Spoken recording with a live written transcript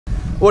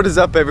What is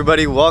up,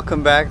 everybody?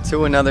 Welcome back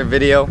to another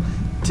video.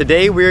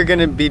 Today we're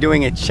gonna be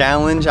doing a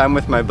challenge. I'm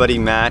with my buddy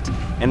Matt,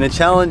 and the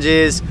challenge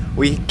is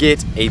we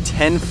get a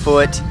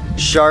 10-foot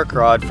shark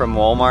rod from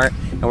Walmart,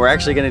 and we're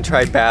actually gonna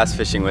try bass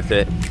fishing with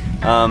it.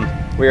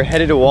 We're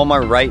headed to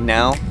Walmart right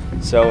now,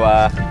 so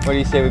what do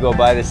you say we go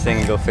buy this thing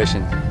and go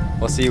fishing?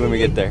 We'll see you when we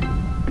get there.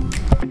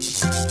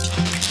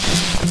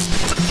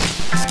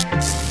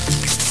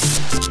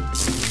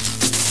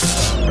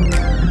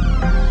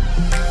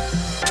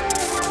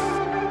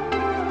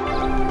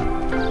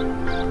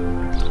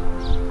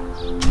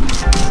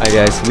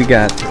 Alright guys, we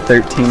got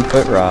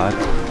 13-foot rod.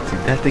 Dude,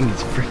 that thing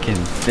is freaking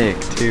thick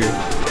too.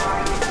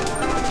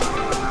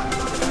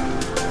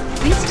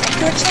 Please take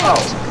your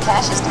change.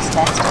 Cash is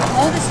dispensed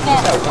below the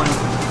scanner.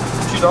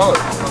 $2.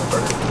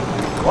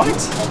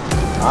 What?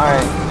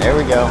 Alright, there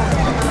we go.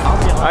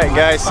 Alright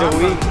guys, so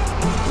we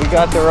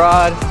got the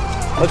rod.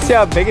 Let's see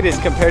how big it is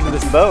compared to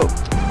this boat.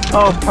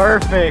 Oh,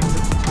 perfect.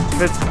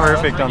 Fits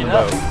perfect on the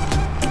boat.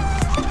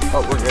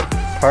 Oh, we're good.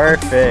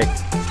 Perfect.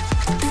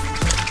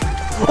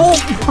 Oh!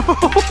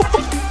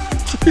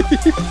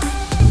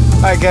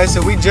 Alright guys,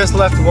 so we just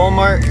left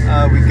Walmart.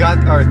 We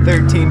got our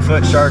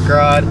 13-foot shark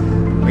rod.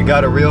 We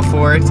got a reel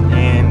for it,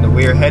 and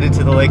we are headed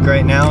to the lake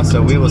right now,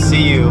 so we will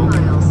see you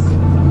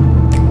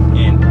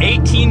In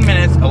 18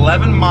 minutes,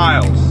 11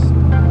 miles.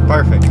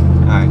 Perfect.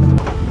 Alright.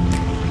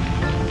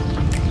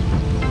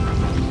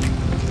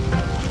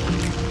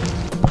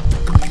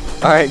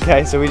 Alright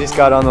guys, so we just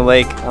got on the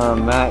lake.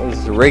 Matt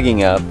is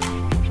rigging up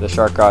the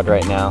shark rod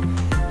right now.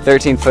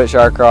 13-foot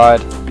shark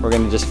rod. We're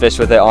gonna just fish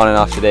with it on and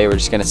off today. We're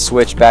just gonna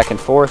switch back and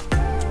forth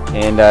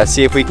and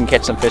see if we can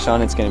catch some fish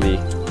on it. It's gonna be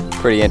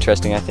pretty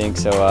interesting, I think.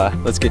 So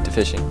let's get to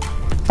fishing.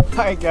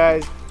 Alright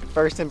guys,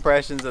 first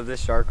impressions of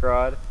this shark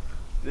rod.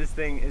 This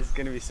thing is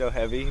gonna be so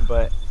heavy,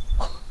 but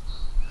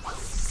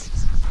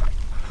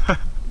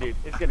dude,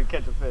 it's gonna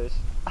catch a fish.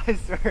 I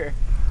swear.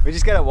 We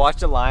just gotta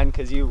watch the line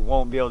because you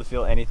won't be able to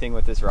feel anything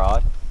with this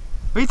rod.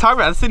 What are you talking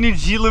about? That's the new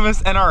G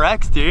Loomis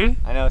NRX, dude.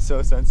 I know, it's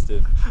so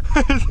sensitive.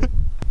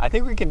 I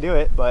think we can do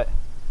it, but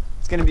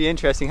it's gonna be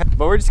interesting.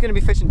 But we're just gonna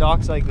be fishing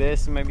docks like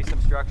this and maybe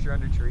some structure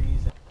under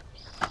trees.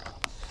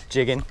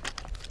 Jigging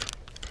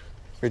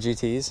for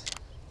GTs.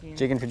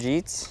 Jigging for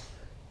Jeets.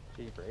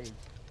 Jigging for AIDS.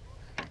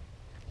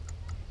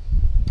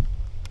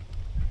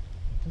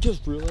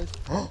 Just realized.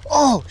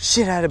 Oh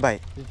shit, I had a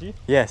bite. Did you?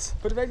 Yes.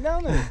 Put it back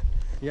down there.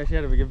 You actually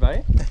had a good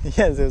bite?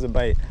 Yes, it was a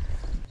bite.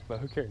 But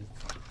who cares?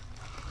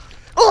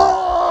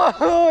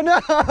 Oh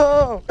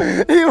no!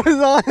 He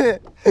was on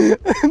it!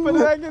 Put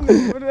it back in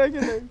there. Put it back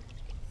in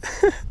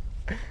there.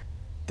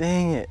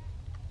 Dang it.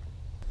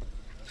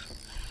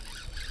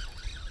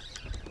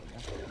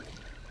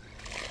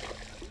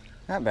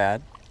 Not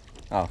bad.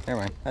 Oh,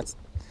 never mind. That's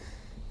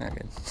not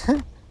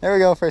good. There we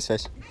go, first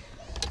fish.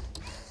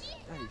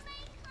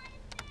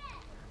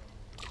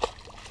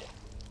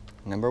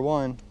 Number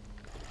one.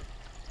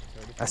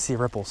 I see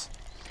ripples.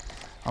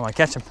 I'm gonna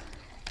catch him.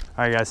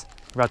 All right, guys,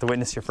 we're about to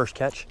witness your first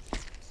catch.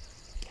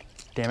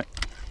 Damn it.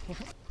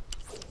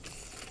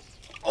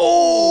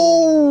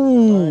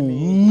 Oh,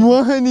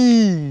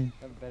 money.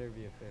 That better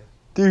be a fish.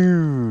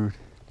 Dude.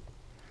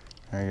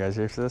 All right, guys,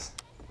 ready for this?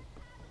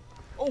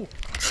 Oh.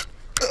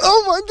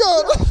 Oh my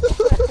God.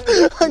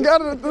 I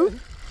got it at this.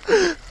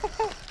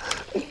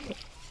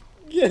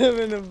 Get him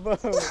in the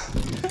boat.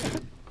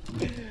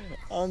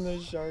 On the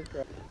shark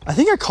rod. I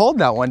think I called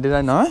that one, did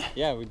I not?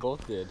 Yeah, we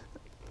both did.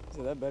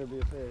 So that better be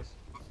a fish.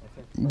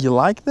 You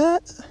like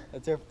that?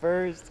 That's our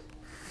first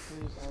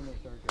fish on the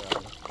shark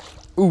rod.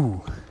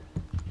 Ooh.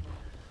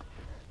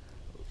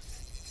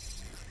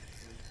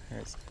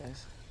 There's fish.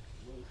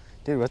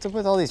 Dude, what's up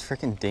with all these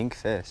freaking dink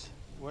fish?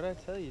 What'd I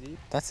tell you, dude?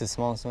 That's the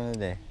smallest one of the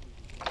day.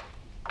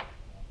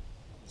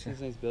 His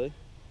name's Billy.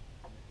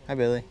 Hi,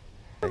 Billy.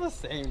 They're the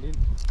same, dude.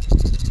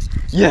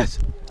 Yes!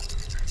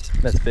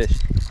 That's fish.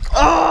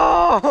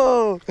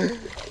 Oh!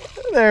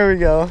 There we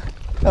go.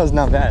 That was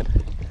not bad.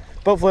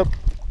 Boat flip.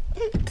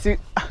 Dude,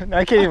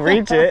 I can't even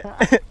reach it.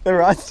 The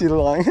rod's too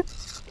long.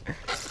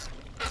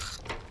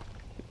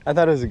 I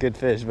thought it was a good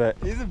fish, but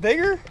Is it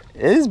bigger?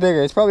 it is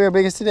bigger. It's probably our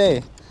biggest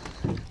today.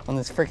 On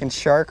this freaking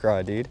shark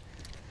rod, dude.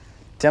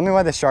 Tell me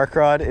why the shark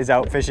rod is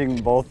out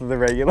fishing both of the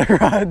regular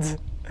rods.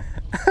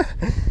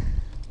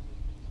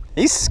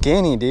 He's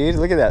skinny, dude.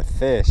 Look at that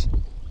fish.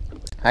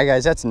 Hi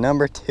guys, that's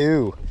number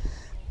 2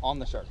 On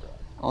the shark rod.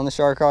 on the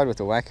shark rod with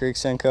the Wack Creek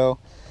Senko.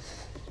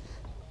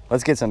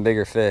 Let's get some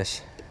bigger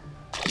fish.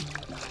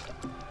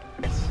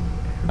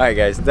 Alright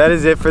guys, that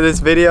is it for this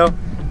video.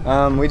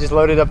 We just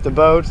loaded up the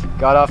boat,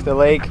 got off the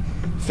lake.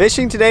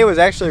 Fishing today was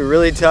actually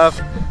really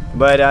tough,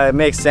 but it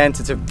makes sense.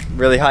 It's a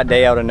really hot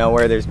day out of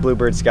nowhere. There's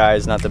bluebird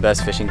skies, not the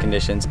best fishing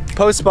conditions.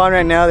 Post spawn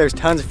right now, there's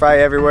tons of fry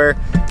everywhere,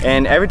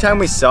 and every time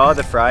we saw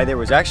the fry, there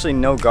was actually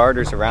no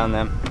garters around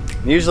them.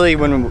 Usually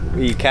when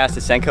we cast a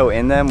Senko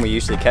in them, we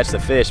usually catch the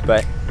fish,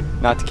 but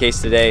not the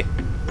case today.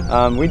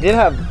 We did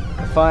have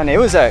fun. It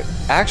was an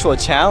actual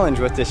challenge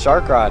with this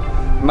shark rod.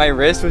 My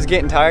wrist was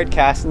getting tired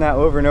casting that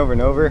over and over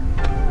and over.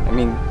 I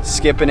mean,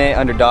 skipping it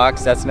under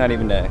docks, that's not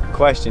even a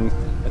question.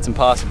 It's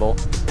impossible.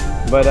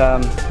 But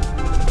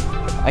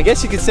I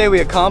guess you could say we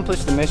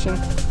accomplished the mission.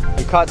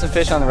 We caught some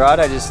fish on the rod.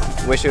 I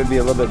just wish it would be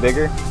a little bit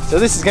bigger. So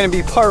this is gonna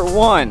be part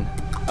 1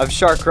 of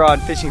Shark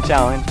Rod Fishing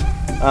Challenge.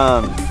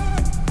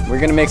 We're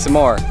gonna make some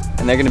more,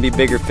 and they're gonna be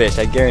bigger fish,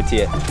 I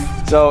guarantee it.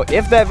 So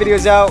if that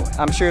video's out,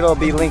 I'm sure it'll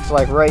be linked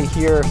like right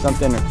here or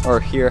something, or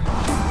here.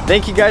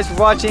 Thank you guys for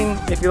watching.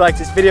 If you liked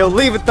this video,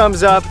 leave a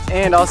thumbs up,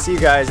 and I'll see you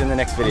guys in the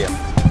next video.